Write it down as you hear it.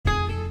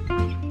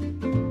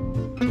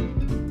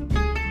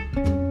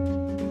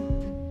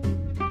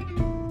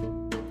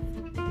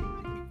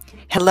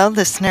Hello,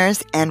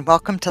 listeners, and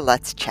welcome to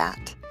Let's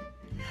Chat.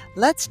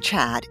 Let's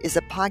Chat is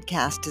a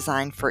podcast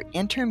designed for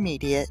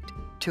intermediate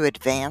to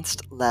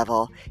advanced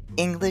level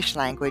English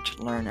language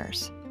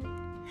learners.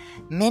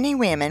 Many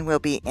women will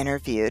be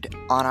interviewed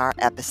on our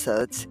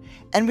episodes,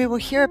 and we will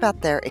hear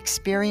about their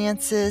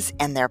experiences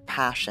and their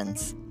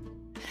passions.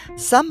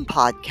 Some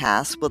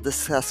podcasts will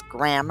discuss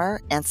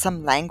grammar and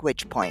some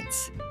language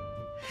points.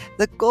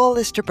 The goal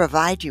is to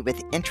provide you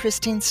with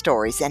interesting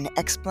stories and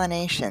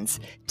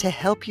explanations to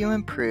help you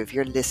improve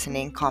your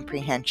listening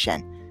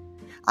comprehension.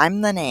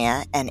 I'm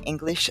Linnea, an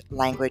English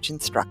language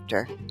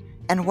instructor,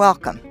 and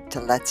welcome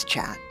to Let's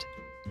Chat.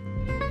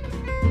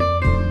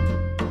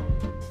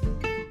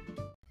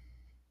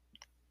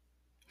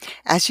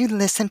 As you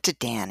listen to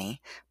Dani,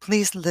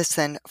 please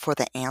listen for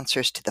the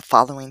answers to the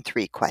following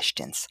 3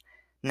 questions.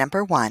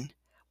 Number 1,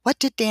 what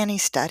did Dani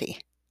study?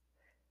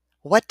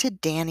 What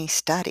did Dani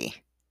study?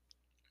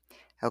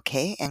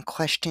 Okay, and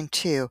question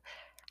 2,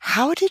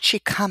 how did she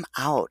come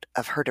out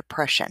of her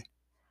depression?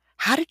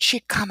 How did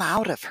she come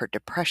out of her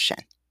depression?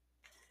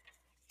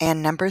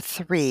 And number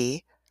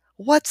 3,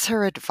 what's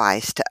her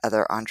advice to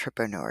other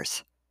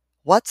entrepreneurs?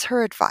 What's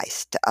her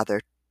advice to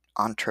other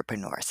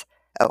entrepreneurs?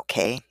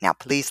 Okay, now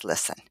please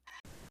listen.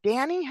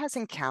 Dani has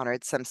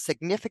encountered some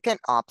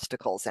significant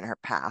obstacles in her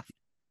path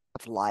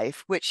of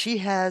life, which she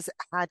has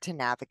had to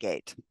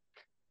navigate.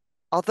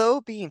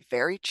 Although being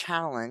very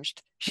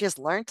challenged, she has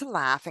learned to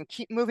laugh and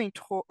keep moving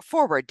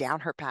forward down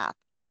her path.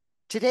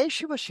 Today,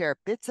 she will share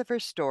bits of her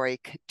story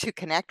to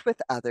connect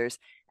with others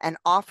and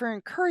offer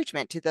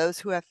encouragement to those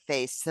who have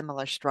faced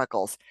similar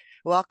struggles.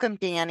 Welcome,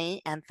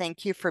 Dani, and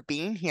thank you for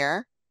being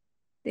here.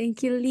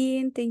 Thank you,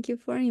 Lynn. Thank you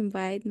for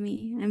inviting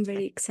me. I'm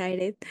very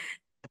excited.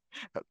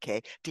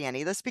 Okay,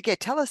 Dani, let's begin.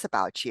 Tell us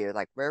about you.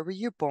 Like, where were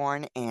you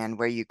born and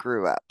where you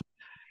grew up?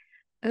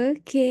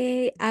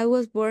 Okay, I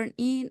was born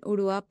in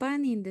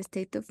Uruapan in the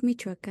state of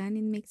Michoacán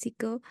in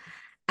Mexico.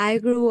 I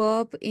grew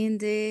up in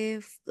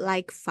the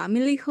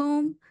family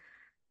home.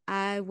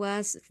 I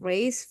was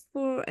raised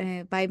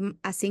by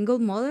a single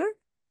mother,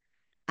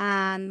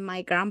 and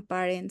my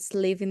grandparents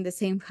live in the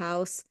same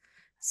house.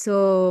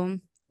 So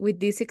with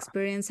this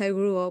experience, I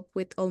grew up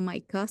with all my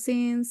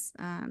cousins,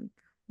 and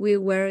we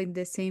were in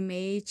the same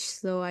age,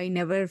 so I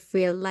never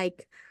feel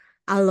like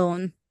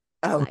alone.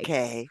 Like,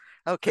 Okay.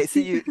 Okay, so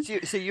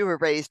you were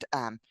raised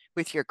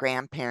with your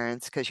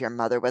grandparents because your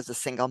mother was a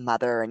single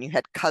mother and you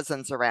had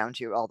cousins around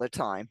you all the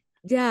time.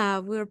 yeah,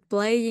 we're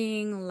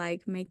playing,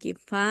 like making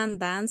fun,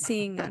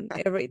 dancing, and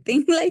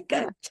everything like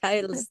a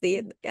child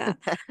did. Yeah,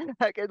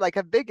 Okay, like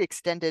a big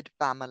extended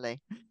family.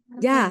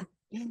 yeah,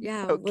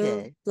 yeah.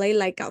 We'll Okay. play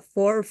like a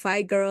 4 or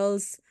 5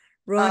 girls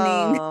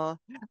running. Oh,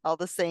 all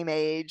the same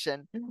age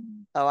and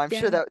oh, I'm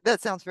sure Yeah,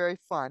 that sounds very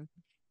fun.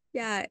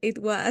 yeah. It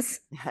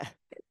was.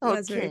 It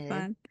was very Okay.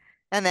 fun.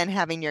 And then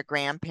having your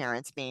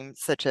grandparents being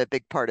such a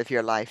big part of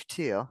your life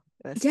too.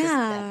 It's just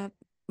Yeah,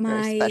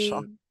 very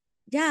special. my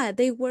yeah,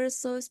 they were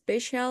so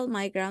special.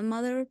 My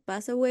grandmother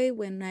passed away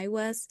when I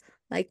was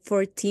like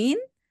 14.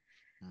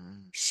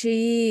 Mm.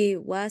 She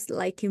was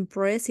like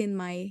impressed in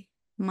my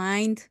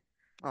mind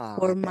Oh, I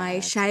for my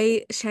bet.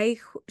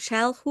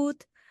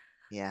 childhood.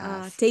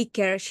 Yes. Take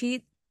care.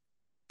 She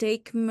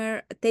take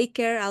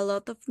care a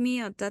lot of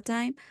me at that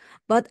time.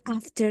 But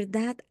after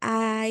that,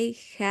 I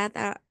had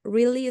a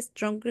really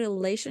strong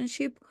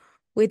relationship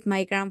with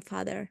my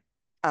grandfather.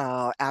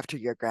 Oh, after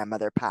your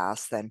grandmother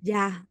passed, then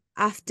Yeah,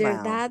 after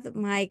wow. that,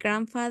 my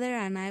grandfather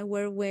and I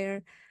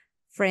were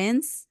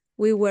friends.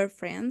 We were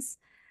friends.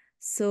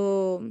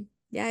 So,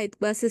 yeah, it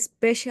was a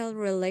special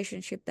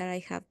relationship that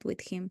I had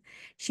with him.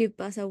 She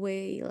passed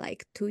away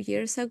like 2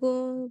 years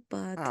ago,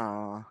 but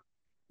Oh,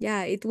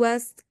 yeah, it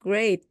was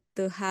great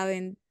to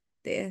having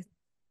the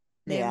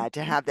yeah, them.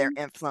 to have their Mhm.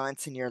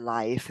 influence in your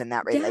life and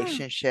that Yeah.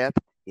 relationship.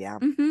 Yeah.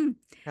 Mm-hmm.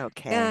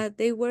 Okay. Yeah,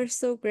 they were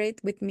so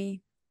great with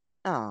me.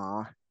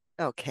 Oh,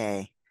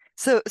 okay.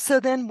 So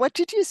then what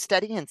did you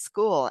study in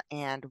school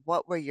and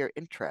what were your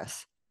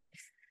interests?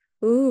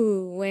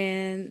 Ooh,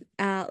 when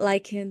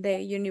like in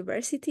the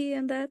university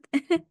and that.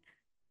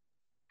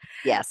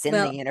 Yes, in the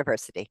Well,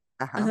 university.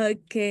 Uh-huh.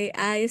 okay,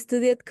 I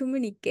studied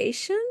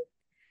communication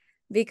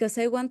because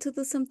I want to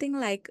do something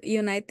like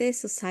United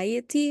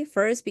Society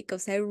first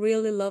because I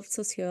really love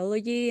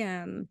sociology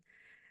and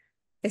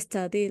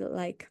study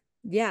like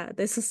yeah,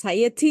 the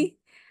society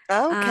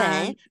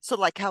Okay. and So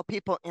like how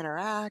people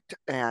interact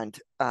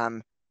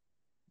um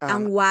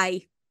and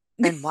why.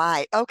 and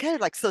why. Okay,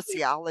 like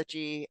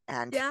sociology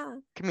and Yeah.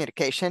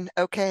 communication.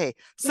 Okay.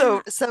 So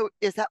Yeah. so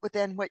is that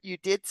within what you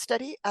did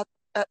study at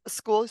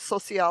school,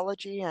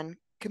 sociology and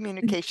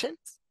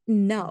communications?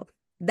 No,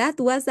 that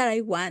was that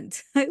I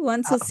want. I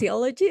want Oh,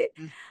 sociology,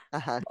 mm,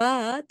 uh-huh.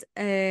 but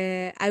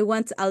I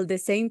want at the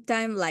same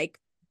time like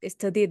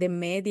study the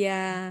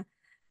media,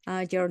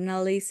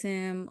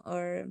 journalism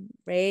or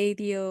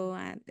radio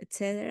and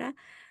etc.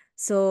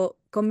 So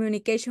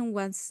communication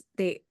was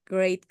the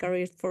great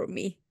career for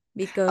me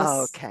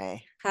because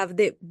Okay. have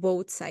the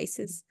both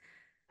sizes.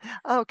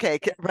 Okay,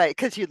 right,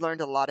 because you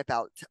learned a lot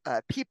about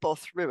people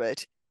through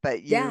it.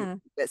 but Yeah,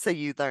 so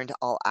you learned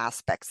all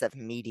aspects of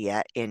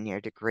media in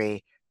your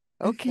degree.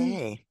 hmm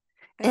Okay.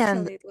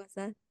 And actually, it was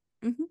that.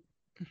 hmm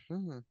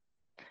mhm.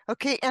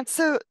 Okay, and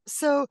so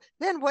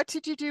then what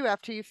did you do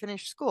after you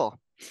finished school?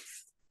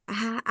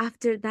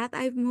 After that,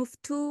 I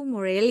moved to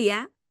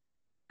Morelia.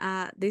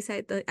 This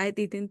I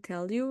didn't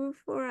tell you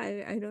before.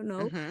 I don't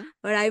know, Mm-hmm.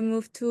 but I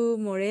moved to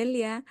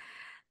Morelia,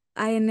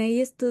 and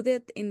I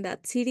studied in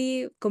that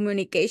city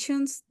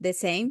communications, the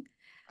same.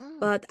 Oh,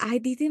 But I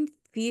didn't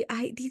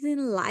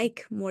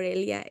like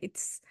Morelia.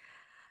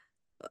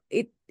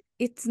 It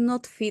it's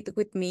not fit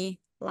with me.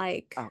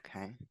 Like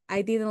okay.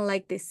 I didn't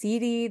like the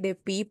city, the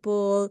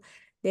people,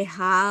 the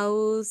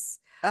house,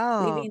 Oh,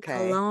 living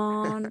okay.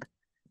 alone.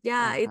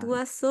 Yeah, it Uh-huh.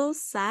 was so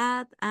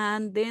sad.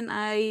 And then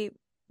I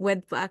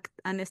went back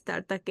and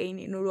started again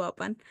in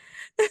Uruapan.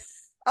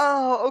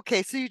 Oh,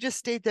 okay. So you just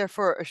stayed there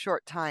for a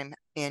short time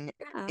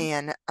Yeah,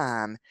 in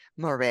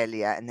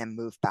Morelia and then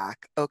moved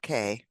back.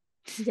 Okay.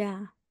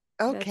 yeah,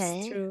 that's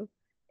Okay. true.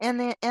 And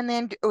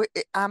then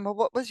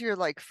what was your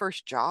like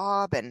first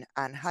job and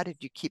how did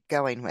you keep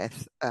going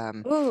with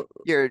Oh,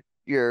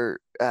 your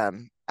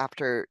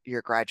after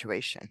your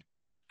graduation?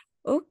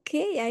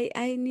 okay.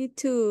 I need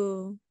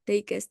to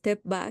take a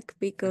step back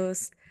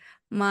because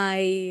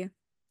my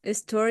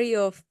story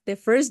of the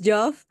first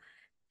job,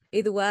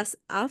 it was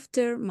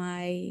after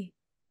my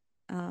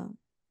uh,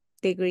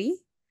 degree.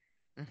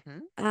 Mm-hmm.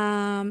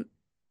 Um,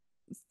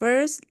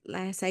 First,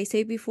 as I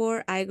said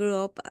before, I grew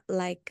up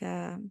like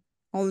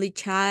only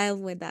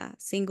child with a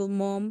single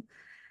mom,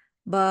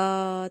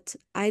 but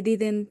I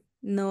didn't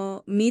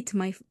know meet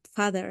my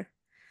father.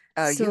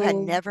 You had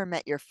So never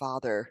met your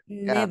father.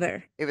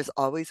 never. It was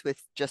always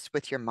with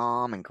your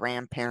mom and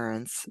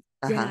grandparents.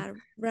 Uh-huh. Yeah,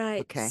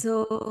 right. Okay.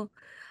 So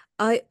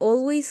I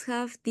always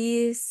have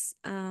this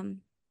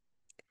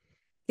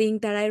thing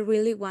that I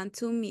really want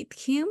to meet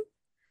him.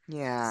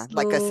 Yeah,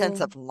 like a sense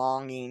So of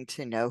longing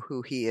to know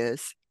who he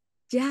is.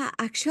 yeah,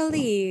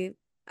 actually,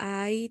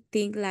 I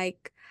think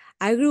like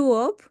I grew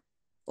up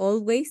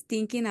always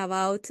thinking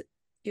about,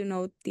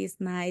 this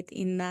knight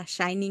in a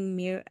shining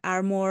mirror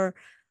armor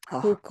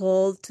who Oh,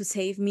 called to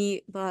save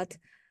me, but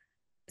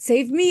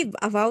save me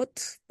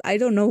about I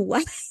don't know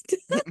what.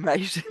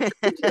 right.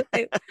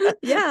 Like,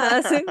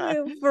 yeah, save me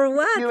for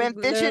what, You little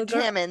envisioned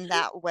girl? him in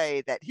that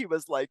way that he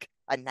was like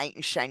a knight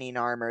in shining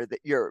armor, that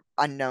your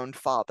unknown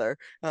father.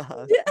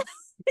 Uh-huh. Yeah,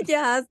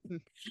 yeah,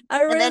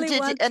 I really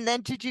want. And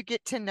then did you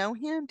get to know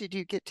him? Did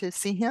you get to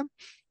see him?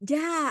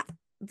 Yeah,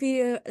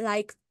 be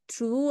like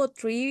 2 or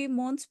 3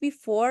 months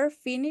before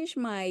finish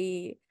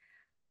my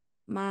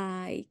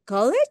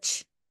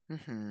college.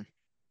 Hmm.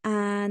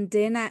 And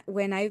then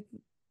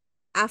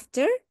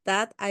after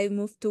that, I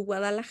moved to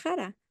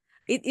Guadalajara.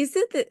 It is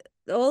it that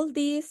all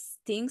these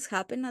things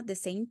happen at the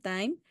same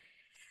time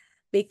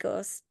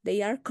because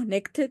they are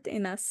connected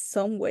in a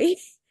some way.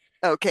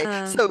 Okay,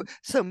 so Um,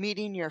 so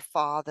meeting your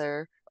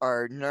father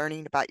or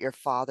learning about your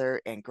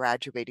father and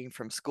graduating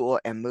from school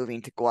and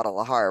moving to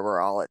Guadalajara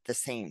were all at the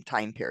same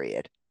time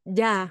period.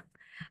 yeah,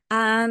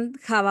 and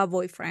have a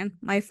boyfriend,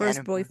 my And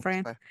first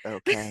boyfriend.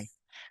 okay.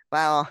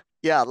 Wow.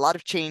 Yeah, a lot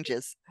of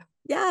changes.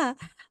 Yeah,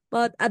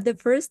 but at the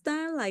first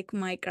time, like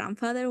my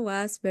grandfather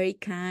was very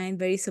kind,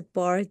 very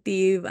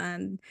supportive,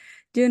 and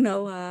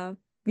a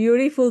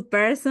beautiful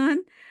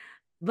person.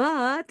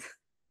 But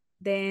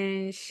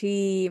then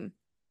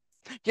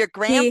Your he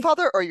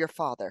grandfather or your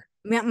father?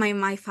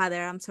 my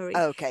father, I'm sorry,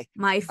 Okay.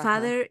 my Uh-huh.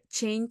 father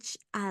changed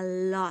a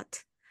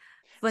lot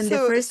when the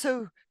So first.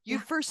 so you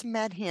Yeah, first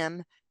met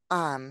him,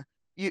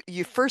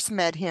 you first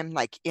met him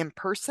like in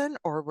person,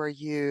 or were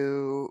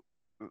you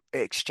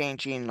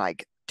exchanging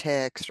like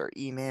text or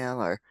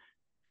email or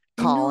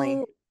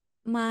calling? no,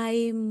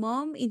 my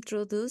mom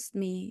introduced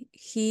me.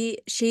 She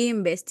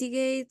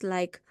investigate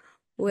like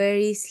where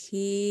is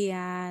he,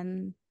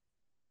 and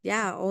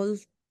yeah, all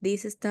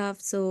this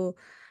stuff. So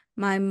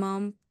my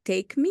mom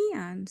take me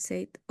and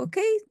said,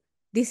 "Okay,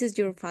 this is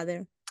your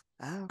father."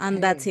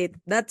 And that's Okay. it.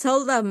 That's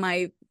all that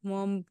my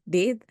mom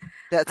did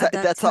That's at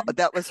that that's all, time.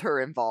 that was her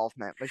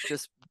involvement, was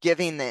just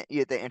giving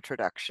you the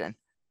introduction.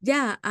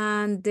 Yeah,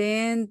 and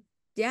then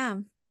yeah,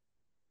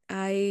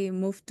 I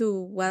moved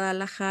to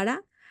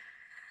Guadalajara,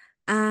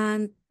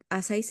 and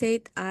as I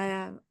said,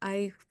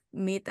 I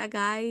met a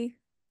guy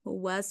who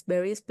was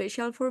very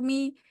special for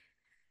me,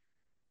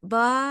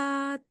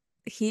 but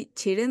he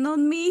cheated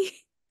on me.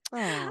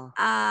 Oh.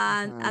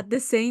 And Uh-huh. at the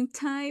same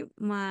time,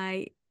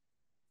 my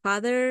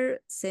father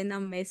sent a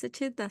message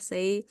that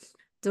say,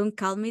 "Don't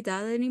call me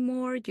that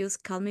anymore.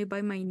 Just call me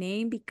by my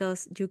name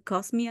because you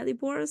caused me a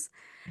divorce."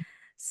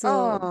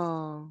 So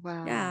Oh, wow.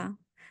 yeah.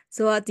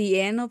 So at the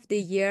end of the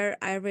year,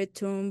 I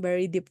returned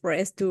very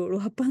depressed to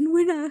Uruapan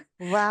when I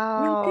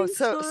Wow. working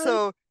So hard.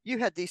 so you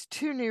had these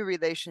two new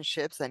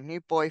relationships, a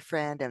new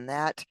boyfriend, and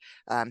that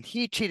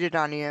he cheated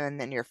on you, and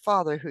then your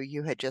father, who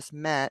you had just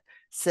met,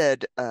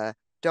 said,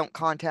 don't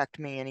contact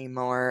me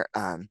anymore.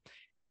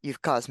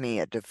 You've caused me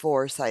a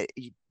divorce.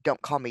 You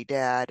don't call me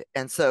dad.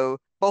 And so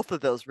both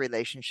of those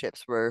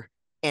relationships were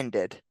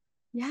ended.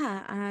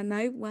 Yeah, and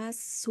I was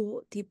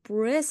so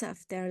depressed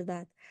after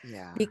that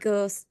Yeah.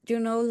 because,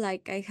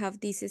 like I have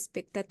this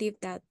expectative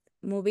that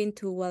moving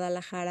to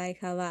Guadalajara, I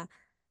have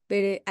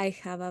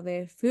a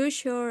very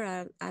future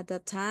at the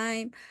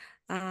time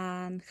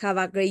and have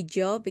a great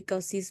job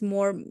because it's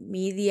more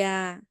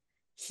media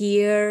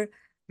here.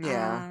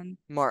 Yeah. And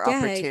More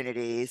yeah,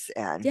 opportunities,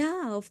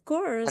 yeah, of and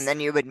course. then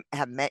you would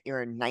have met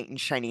your knight in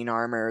shining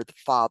armor, the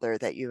father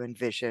that you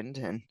envisioned,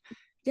 and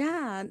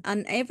Yeah,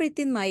 and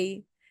everything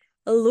my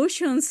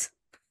illusions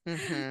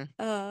hmm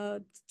uh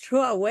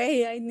throw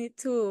away. I need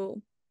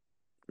to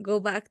go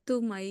back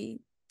to my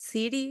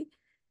city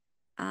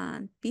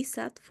and be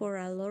sad for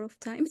a lot of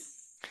time.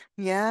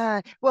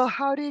 yeah. Well,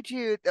 how did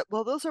you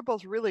well, those are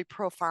both really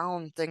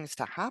profound things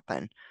to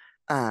happen.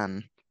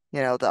 Um,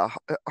 the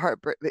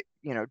heartbreak,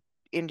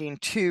 ending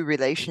two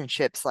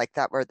relationships like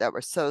that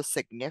were so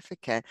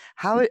significant.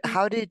 How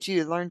did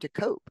you learn to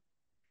cope?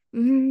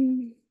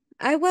 Mm,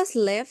 I was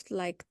left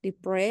like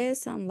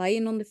depressed and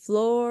lying on the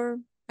floor.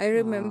 I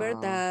remember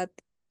Oh, that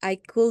I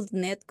could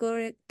not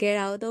get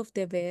out of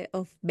the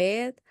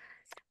bed.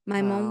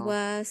 My mom oh.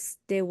 was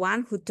the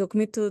one who took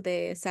me to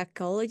the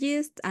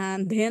psychologist,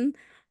 and then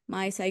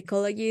my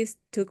psychologist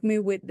took me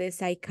with the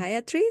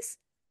psychiatrist.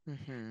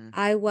 Hmm.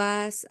 I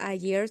was a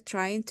year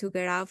trying to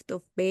get out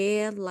of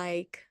bed,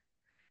 like,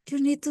 you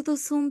need to do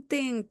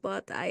something,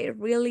 but I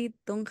really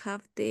don't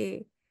have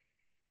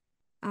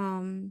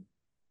um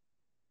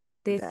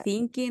the That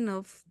thinking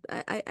of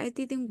I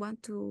didn't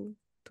want to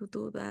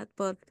do that,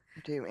 but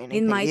do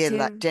in anything. my You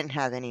turn, didn't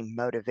have any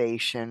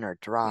motivation or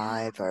yeah,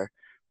 drive or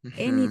hmm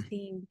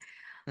anything.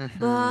 hmm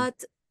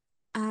But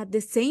at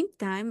the same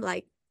time,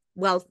 like,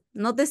 well,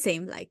 not the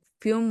same, like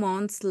few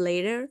months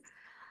later,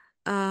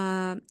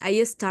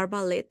 I start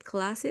ballet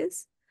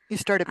classes. You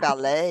started Uh,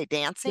 ballet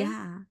dancing?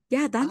 yeah,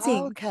 yeah,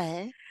 dancing.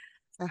 Okay.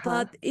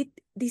 Uh-huh. But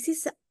this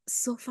is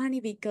so funny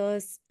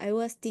because I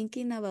was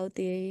thinking about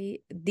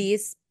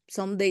this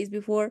some days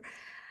before.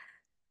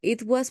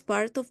 It was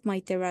part of my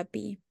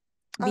therapy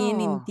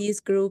being in Oh, this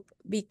group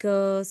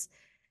because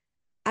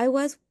I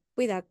was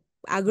with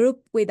a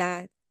group with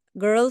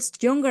girls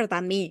younger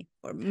than me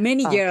for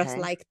many years, okay.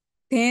 like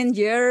 10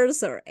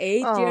 years or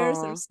 8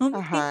 years or Oh, something.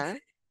 uh-huh.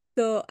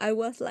 So I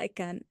was like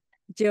an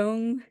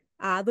young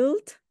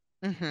adult.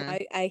 Mm-hmm.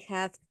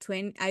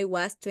 I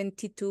was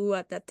 22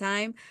 at that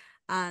time,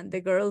 and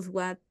the girls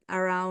were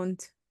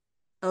around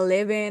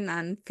 11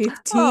 and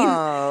 15.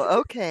 Oh,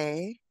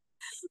 okay.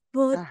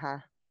 But Uh-huh.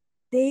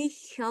 they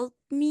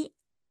helped me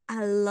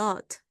a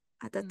lot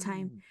at that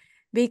time Mm.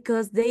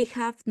 because they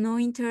have no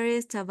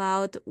interest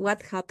about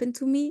what happened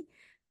to me.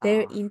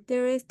 Their Oh.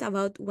 interest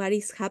about what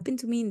is happening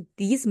to me in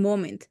this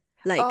moment.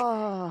 Like,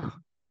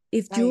 Oh,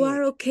 if you right.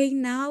 are okay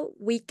now,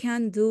 we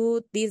can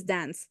do this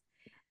dance.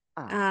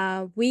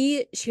 Oh.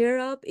 We cheer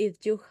up if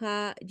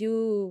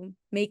you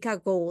make a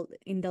goal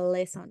in the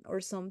lesson or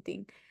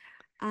something.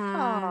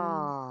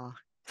 And Oh.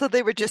 So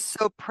they were just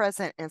so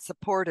present and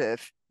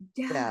supportive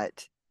yeah,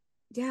 that,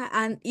 yeah,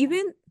 and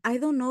even I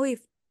don't know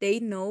if they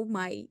know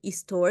my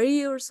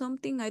story or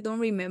something. I don't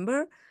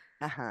remember,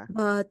 uh-huh.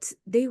 but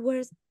they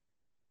were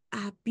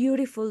a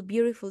beautiful,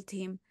 beautiful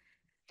team.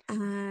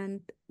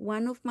 And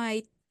one of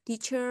my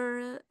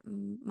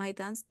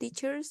dance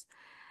teachers,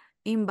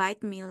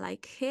 invite me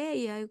like,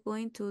 hey, I'm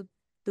going to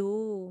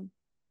do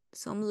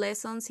some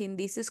lessons in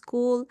this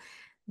school.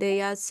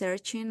 They are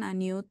searching a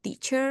new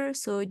teacher,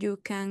 so you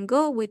can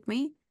go with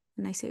me.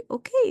 And I say,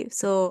 okay.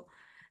 So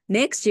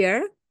next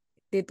year,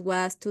 it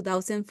was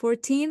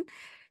 2014,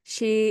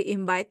 she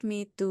invited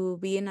me to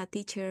being a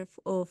teacher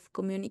of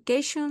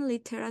communication,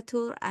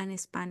 literature, and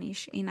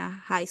Spanish in a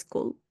high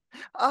school.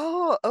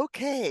 Oh,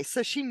 okay.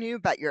 So she knew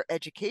about your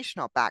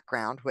educational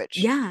background,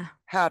 which Yeah,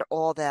 had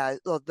all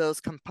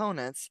those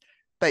components,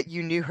 but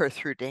you knew her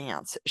through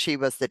dance. She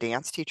was the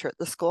dance teacher at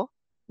the school?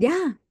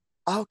 yeah,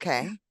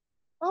 yeah. Okay.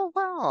 Oh,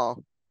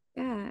 wow.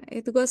 Yeah,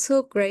 it was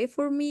so great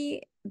for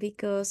me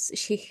because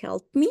she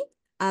helped me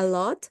a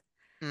lot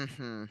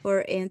Mm-hmm.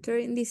 for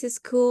entering this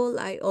school.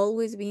 I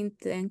always been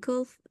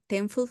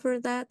thankful for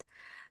that.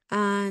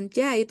 And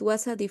yeah, it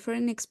was a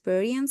different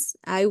experience.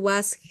 I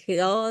was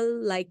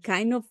healed, like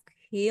kind of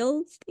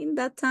healed in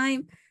that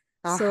time.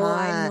 So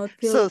I Uh-huh. not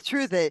feel So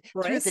through the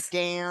stress.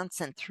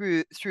 dance and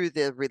through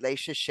the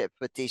relationship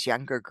with these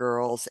younger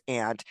girls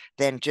and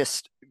then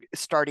just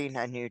starting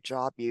a new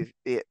job,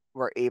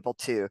 were able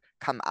to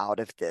come out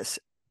of this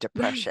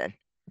Yeah, depression.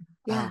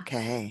 yeah,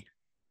 Okay.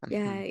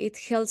 yeah. Mhm. It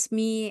helps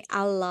me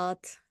a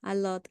lot, a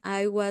lot.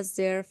 I was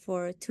there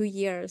for 2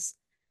 years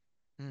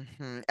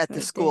At the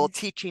for school, this.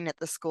 teaching at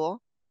the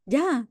school?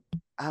 Yeah.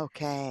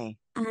 Okay.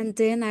 And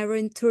then I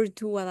returned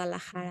to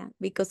Guadalajara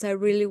because I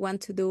really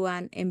want to do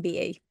an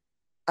MBA.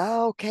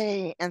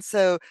 Okay. And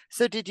so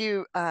did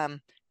you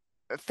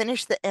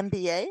finish the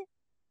MBA,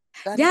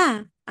 Dani?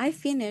 Yeah, I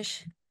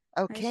finish.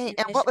 I Okay.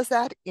 And what finish. was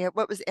that? Yeah,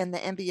 what was in the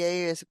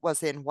MBA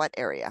was in what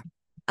area?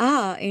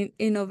 In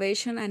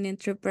innovation and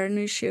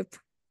entrepreneurship.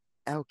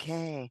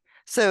 Okay.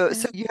 So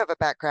Yeah. you have a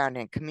background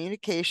in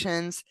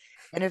communications,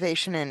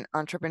 innovation and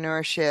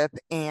entrepreneurship,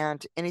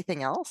 and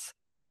anything else?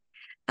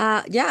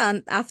 Yeah,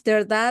 and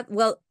after that,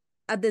 well,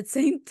 at the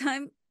same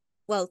time,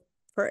 well,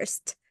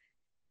 first,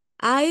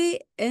 I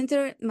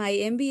entered my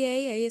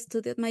MBA. I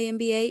studied my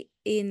MBA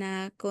in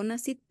a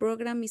CONACYT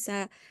program. It's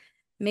a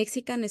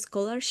Mexican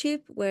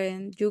scholarship where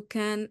you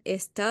can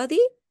study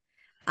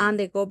Mhm. and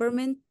the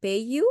government pay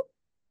you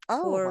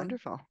Oh, for,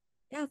 wonderful.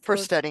 yeah, For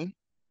studying.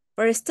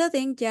 for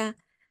studying, yeah.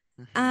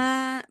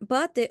 Hmm.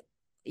 But the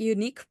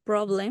unique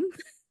problem,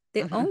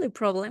 the Hmm. only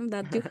problem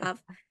that you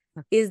have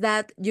is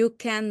that you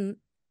can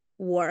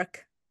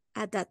work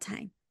at that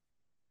time.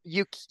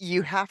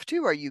 You have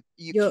to, or you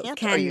You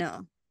can't, or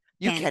cannot,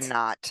 you can't,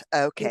 cannot.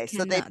 you Okay,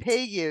 so they cannot.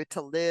 pay you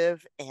to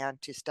live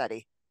and to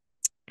study.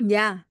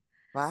 Yeah,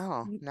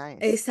 Wow, nice.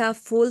 it's a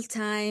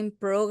full-time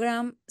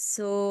program,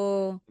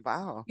 so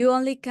Wow. you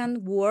only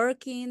can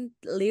work in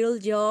little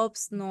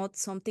jobs, not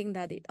something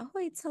that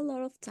it's a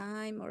lot of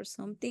time or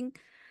something.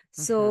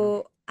 Hmm.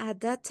 So at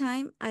that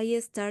time, I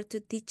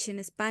started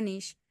teaching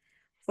Spanish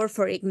for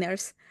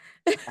foreigners.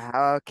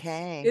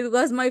 Okay. It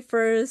was my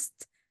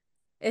first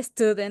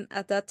student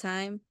at that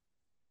time,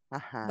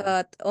 Uh-huh.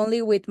 but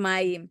only with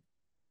my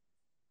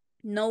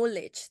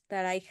knowledge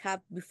that I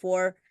have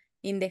before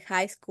in the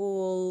high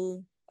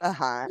school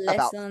Uh-huh.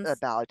 lessons.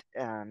 About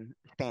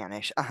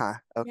Spanish. Uh-huh.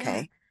 Yeah.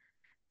 Okay.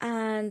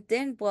 And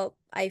then, well,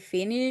 I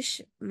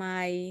finished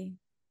my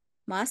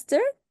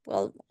master.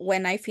 Well,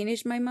 when I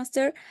finished my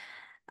master,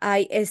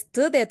 I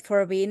studied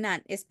for being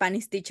an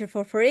Spanish teacher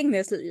for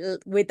foreigners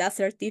with a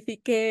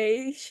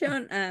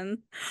certification and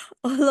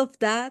all of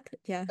that.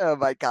 Yeah. Oh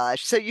my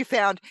gosh. So you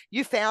found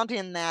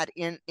in that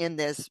in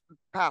this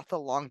path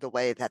along the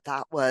way that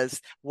that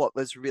was what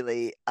was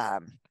really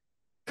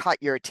caught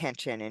your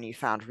attention and you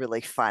found really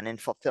fun and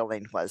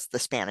fulfilling was the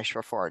Spanish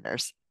for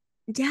foreigners.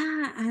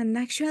 Yeah, and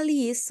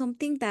actually it's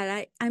something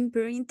that I'm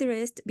very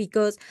interested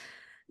because,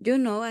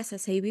 as I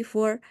say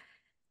before,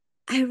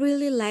 I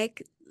really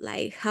like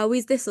how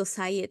is the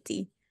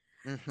society.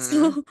 Mm-hmm.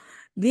 So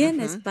being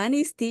a Mm-hmm.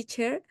 Spanish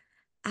teacher,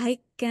 I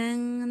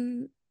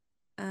can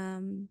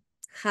um,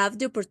 have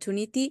the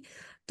opportunity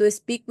to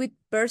speak with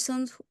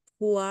persons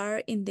who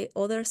are in the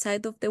other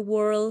side of the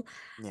world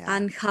Yeah.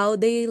 and how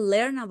they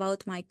learn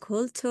about my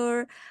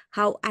culture,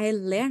 how I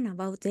learn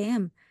about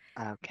them.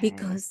 Okay.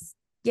 Because,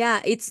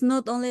 yeah, it's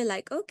not only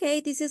like,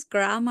 okay, this is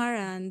grammar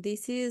and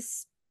this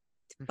is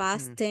Mm-hmm.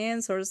 past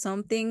tense or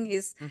something,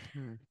 is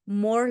Mm-hmm.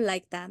 more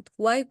like that.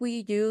 Why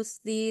we use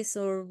this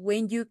or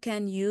when you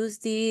can use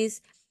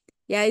this.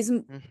 Yeah,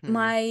 Mm-hmm.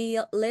 my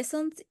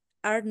lessons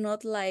are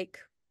not like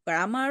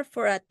grammar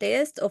for a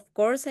test. Of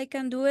course, I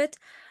can do it,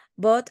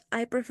 but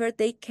I prefer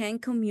they can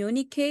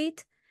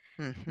communicate,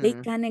 they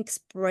Mm-hmm. can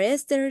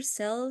express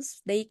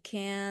themselves, they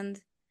can,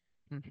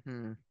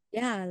 Mm-hmm.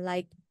 yeah,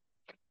 like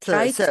So,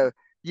 try to.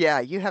 yeah,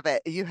 you have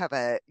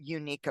a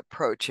unique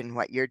approach in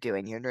what you're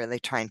doing. You're really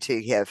trying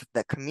to give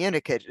the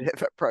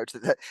communicative approach.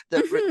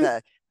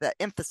 The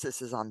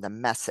emphasis is on the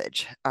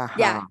message. Uh-huh.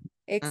 Yeah,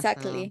 Mm-hmm.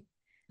 exactly.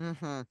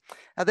 Mm-hmm.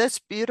 Oh, that's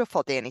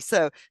beautiful, Danny.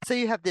 So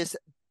you have this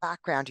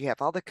background. You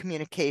have all the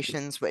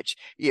communications, which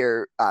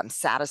you're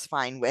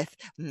satisfying with,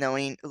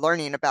 knowing,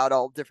 learning about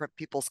all different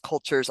people's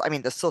cultures. I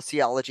mean, the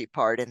sociology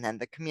part, and then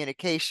the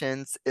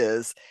communications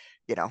is,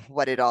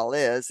 what it all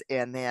is,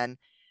 and then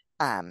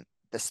um,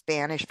 the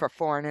Spanish for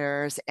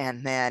foreigners,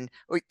 and then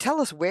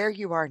tell us where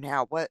you are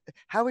now.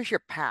 How is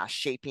your past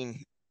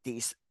shaping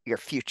your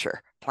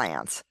future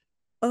plans?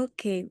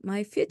 Okay,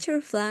 my future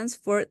plans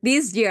for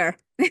this year.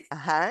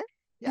 Uh-huh.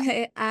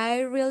 Yeah. I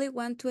really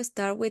want to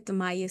start with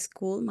my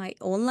school, my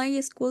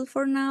online school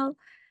for now.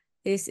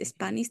 Is Hmm.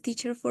 Spanish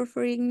teacher for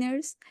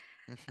foreigners.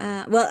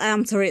 Hmm. Well,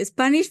 I'm sorry,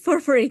 Spanish for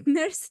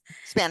foreigners.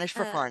 Spanish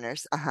for Uh,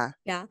 foreigners. Uh-huh.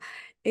 yeah,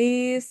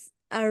 is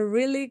a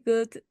really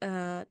good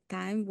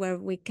time where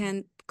we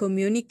can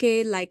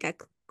communicate like a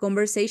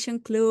conversation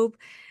club.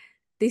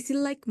 This is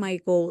like my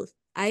goal.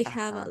 I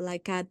have Uh-huh.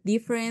 like a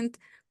different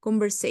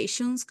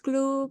conversations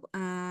club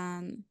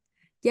and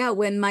yeah,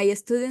 when my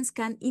students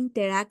can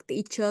interact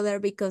each other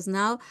because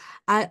now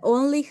I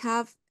only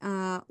have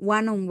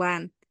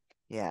one-on-one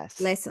Yes.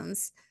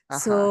 lessons. Uh-huh.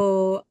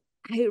 So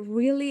I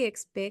really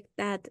expect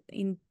that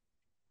in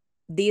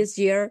this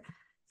year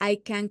I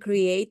can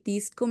create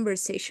these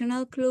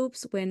conversational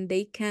clubs when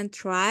they can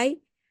try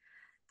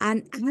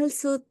and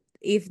also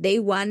if they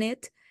want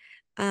it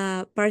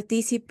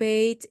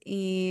participate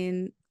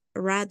in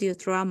radio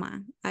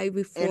drama. I In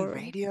before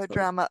radio so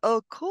drama.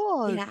 Oh,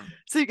 cool. yeah.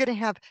 So you're going to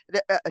have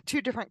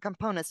two different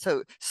components.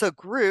 So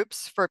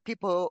groups for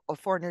people or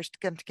foreigners to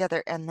come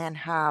together and then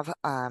have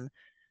um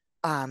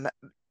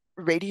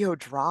radio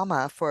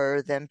drama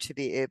for them to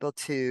be able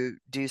to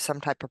do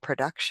some type of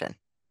production.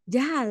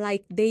 Yeah,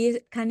 like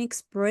they can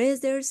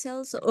express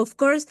themselves. Of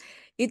course,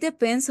 it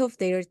depends of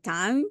their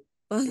time,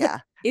 but Yeah,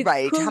 it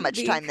right. How could much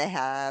be time they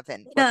have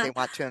and what they yeah,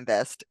 want to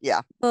invest.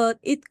 Yeah. but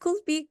it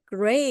could be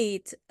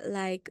great.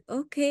 Like,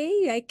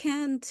 okay, I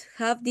can't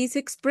have this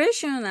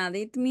expression and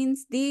it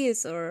means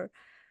this or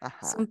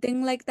Uh-huh.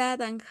 something like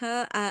that.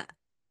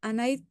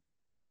 And I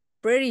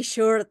pretty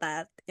sure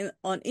that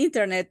on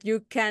internet you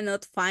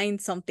cannot find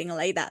something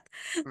like that.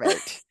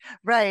 Right.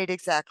 Right,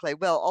 exactly.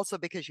 Well, also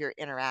because you're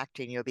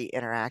interacting, you'll be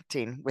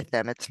interacting with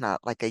them. It's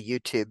not like a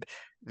YouTube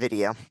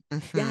video. Hmm.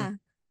 Yeah,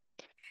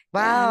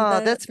 yeah, and Wow,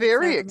 that's those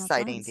very are my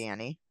exciting, plans.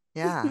 Dani.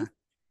 Yeah.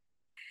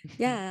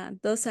 Yeah,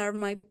 those are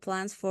my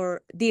plans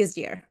for this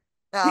year.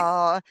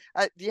 Oh,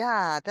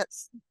 yeah,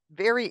 that's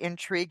very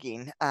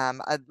intriguing.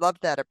 I love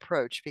that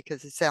approach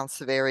because it sounds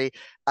very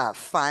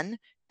fun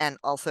and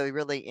also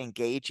really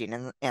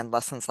engaging and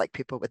lessons like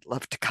people would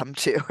love to come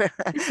to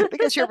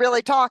because you're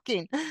really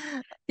talking.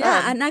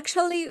 Yeah, Um, and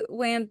actually,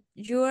 when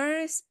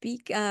you're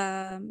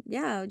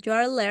yeah, you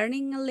are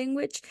learning a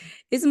language,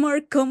 it's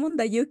more common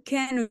that you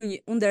can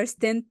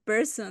understand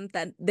person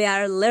that they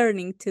are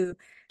learning to,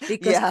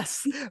 because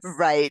yes,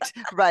 right,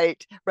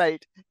 right,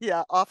 right.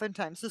 Yeah,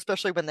 oftentimes,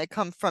 especially when they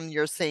come from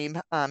your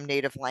same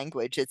native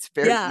language, it's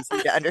very yeah,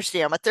 easy to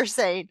understand what they're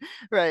saying.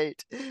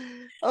 Right.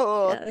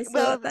 Oh, yeah, so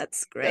well,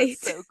 that's that's great.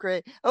 so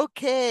great.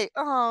 Okay.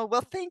 Oh,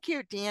 well, thank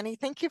you, Dani.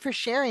 Thank you for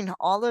sharing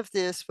all of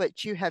this,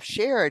 what you have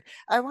shared.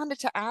 I wanted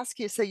to ask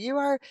you, so you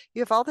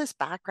have all this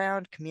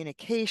background,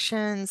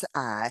 communications,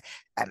 a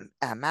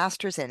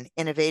master's in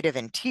innovative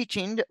in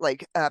teaching,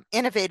 like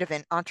innovative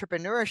in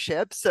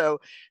entrepreneurship. So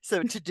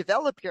to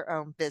develop your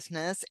own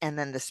business and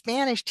then the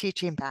Spanish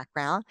teaching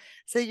background.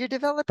 So you're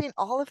developing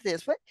all of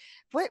this.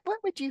 What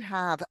would you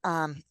have?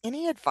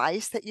 Any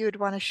advice that you would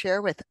want to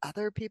share with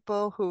other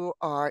people who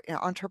are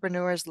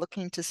entrepreneurs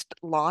looking to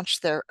launch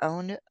their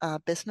own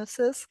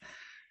businesses?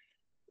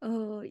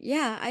 Oh,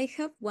 yeah, I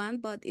have one,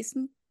 but it's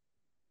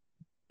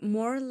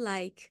more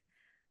like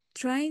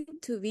trying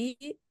to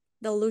be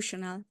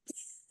delusional.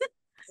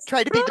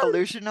 Try to be Probably,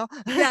 delusional.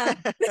 yeah,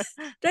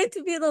 try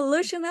to be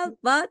delusional,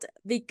 but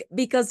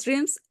because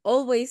dreams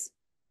always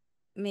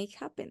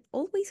happen.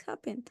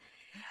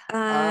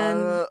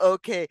 And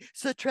Okay.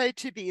 So try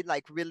to be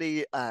like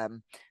really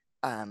um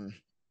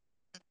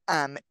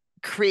um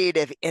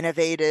creative,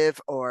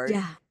 innovative,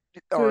 yeah,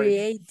 or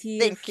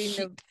creative,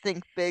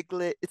 think big,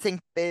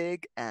 think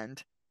big,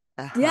 and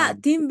yeah, uh-huh,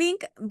 team being,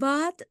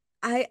 but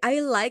I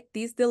like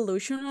this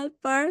delusional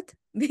part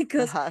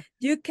because uh-huh.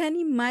 you can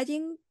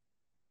imagine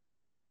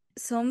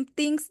some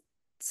things,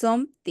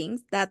 some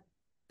things that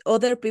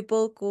other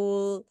people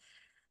could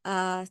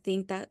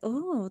think that,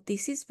 oh,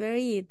 this is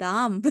very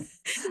dumb.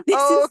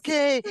 This is,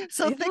 Okay,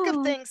 so think of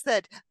yeah, things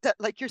that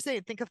like you're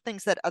saying, think of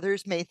things that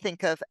others may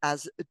think of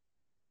as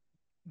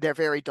they're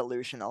very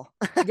delusional.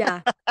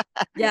 yeah,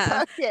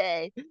 yeah,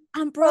 Okay.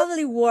 and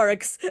probably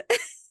works.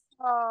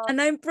 Oh.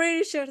 And I'm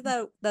pretty sure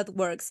that that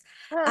works.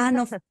 And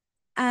of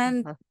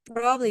and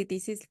probably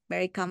this is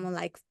very common,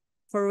 like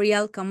for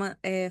real, common,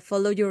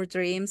 follow your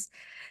dreams.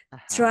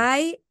 Uh-huh.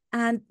 Try,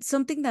 and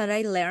something that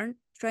I learned,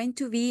 trying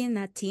to be in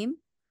a team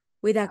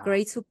with a Oh,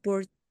 great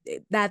support,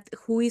 that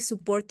who is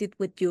supported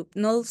with you.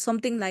 Not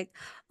something like,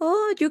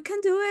 oh, you can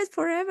do it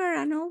forever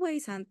and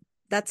always, and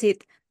that's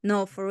it.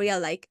 No, for real,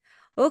 like,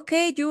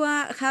 okay, you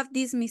have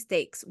these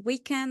mistakes. We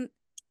can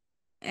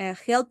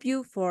help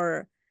you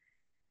for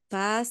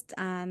fast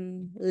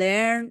and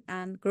learn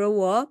and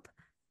grow up,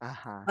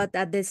 uh-huh. but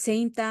at the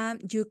same time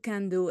you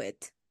can do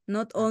it.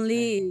 Not Okay.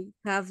 only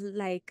have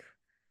like,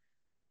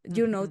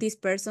 Hmm. these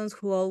persons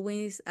who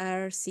always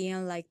are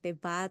seeing like the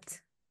bad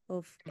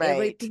of Right.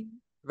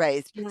 everything.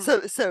 Right. Yeah,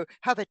 So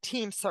have a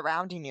team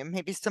surrounding you,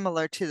 maybe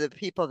similar to the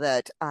people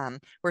that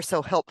were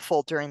so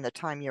helpful during the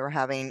time you were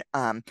having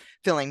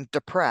feeling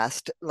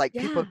depressed, like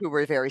people yeah, who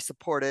were very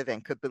supportive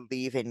and could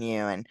believe in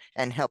you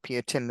and help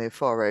you to move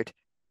forward.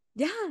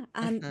 yeah,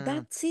 and Hmm.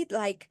 that's it.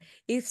 Like,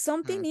 if Hmm.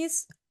 something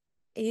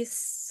is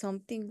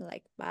something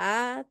like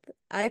bad,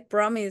 I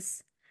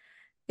promise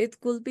it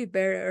could be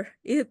better.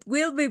 It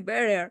will be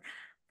better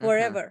Hmm.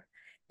 forever.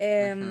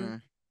 Hmm.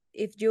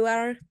 If you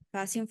are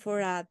passing for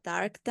a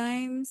dark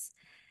times,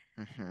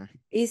 Hmm.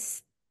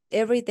 is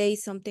every day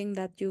something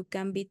that you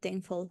can be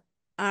thankful.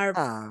 Are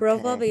Okay.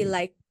 probably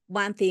like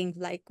one thing,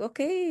 like,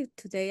 okay,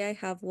 today I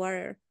have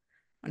water.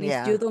 And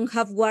if you Yeah. don't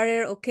have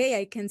water, okay,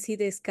 I can see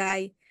the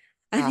sky.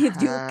 And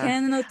if you Uh-huh.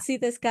 cannot see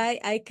the sky,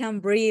 I can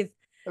breathe.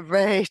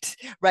 Right,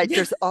 right. Yeah,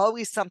 There's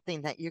always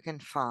something that you can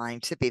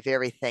find to be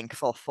very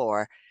thankful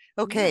for.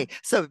 yeah, Okay,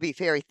 so be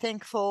very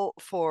thankful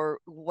for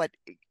what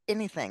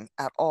anything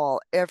at all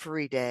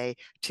every day,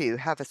 to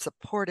have a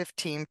supportive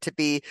team, to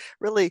be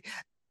really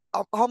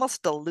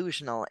almost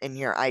delusional in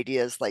your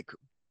ideas, like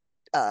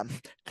um,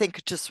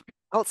 think just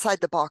outside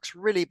the box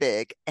really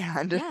big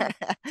and yeah,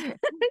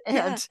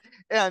 yeah,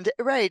 and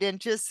right, and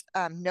just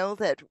know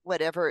that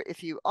whatever,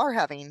 if you are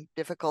having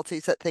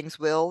difficulties, that things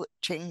will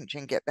change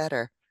and get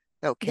better.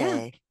 yeah,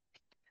 Okay.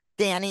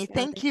 Dani, yeah.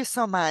 thank you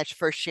so much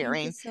for Thank you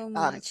sharing so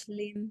um, much,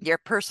 Lynn. your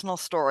personal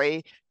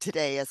story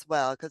today as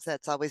well, because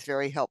that's always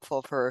very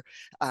helpful for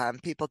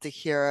people to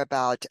hear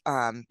about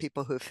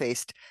people who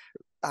faced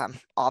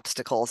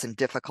obstacles and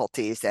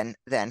difficulties and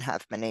then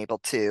have been able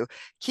to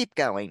keep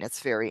going. It's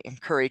very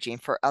encouraging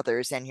for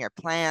others, and your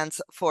plans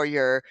for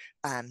your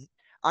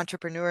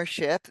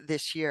entrepreneurship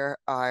this year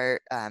are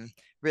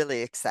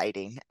really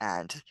exciting.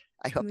 And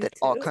I hope Me that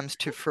all too. comes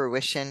to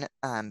fruition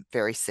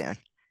very soon.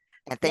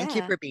 And thank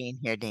you Yeah. for being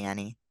here,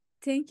 Dani.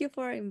 Thank you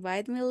for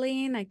inviting me,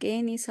 Lynn.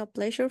 Again, it's a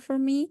pleasure for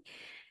me.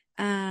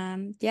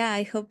 Yeah,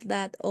 I hope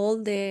that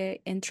all the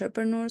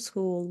entrepreneurs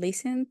who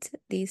listened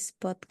this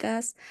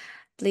podcast,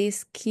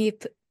 please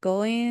keep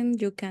going.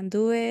 You can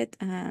do it.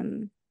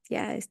 And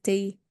yeah,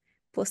 stay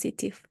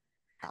positive.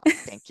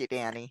 Thank you,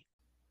 Dani.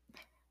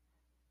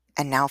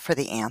 And now for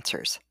the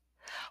answers.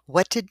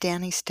 What did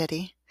Dani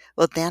study?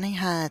 Well, Dani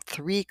had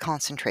three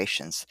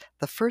concentrations.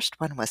 The first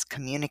one was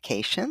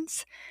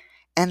communications,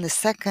 and the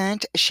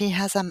second, she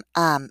has a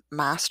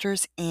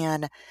master's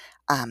in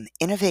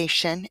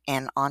innovation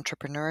and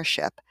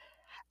entrepreneurship.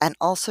 And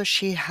also,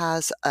 she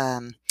has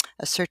a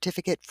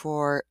certificate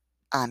for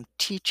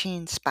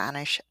teaching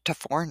Spanish to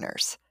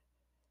foreigners.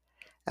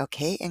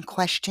 Okay, and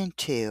question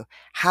two,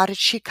 how did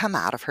she come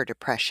out of her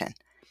depression?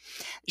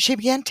 She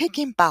began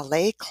taking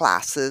ballet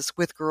classes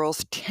with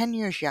girls 10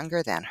 years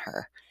younger than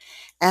her.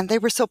 And they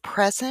were so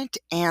present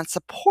and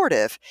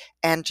supportive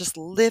and just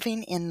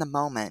living in the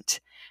moment.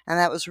 And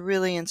that was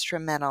really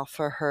instrumental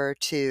for her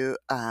to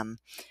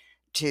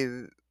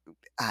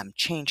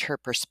change her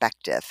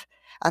perspective.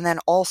 And then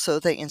also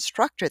the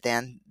instructor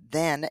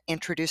then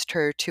introduced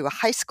her to a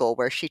high school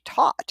where she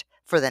taught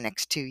for the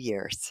next 2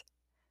 years.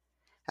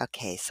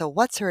 Okay, so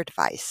what's her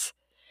advice?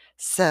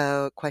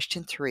 So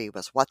question three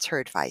was what's her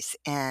advice?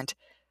 And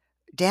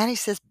Dani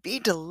says, be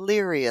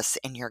delirious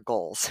in your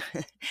goals.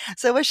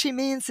 So, what she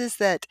means is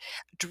that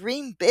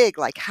dream big,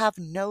 like have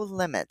no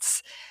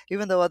limits.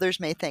 Even though others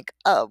may think,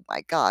 oh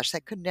my gosh,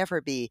 that could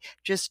never be.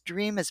 Just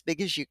dream as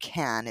big as you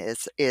can,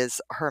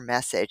 is her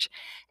message.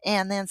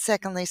 And then,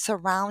 secondly,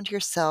 surround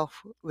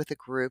yourself with a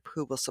group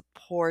who will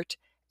support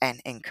and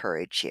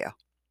encourage you.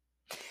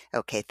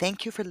 Okay,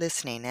 thank you for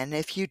listening. And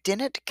if you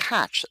didn't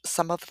catch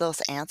some of those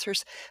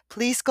answers,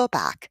 please go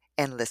back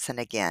and listen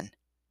again.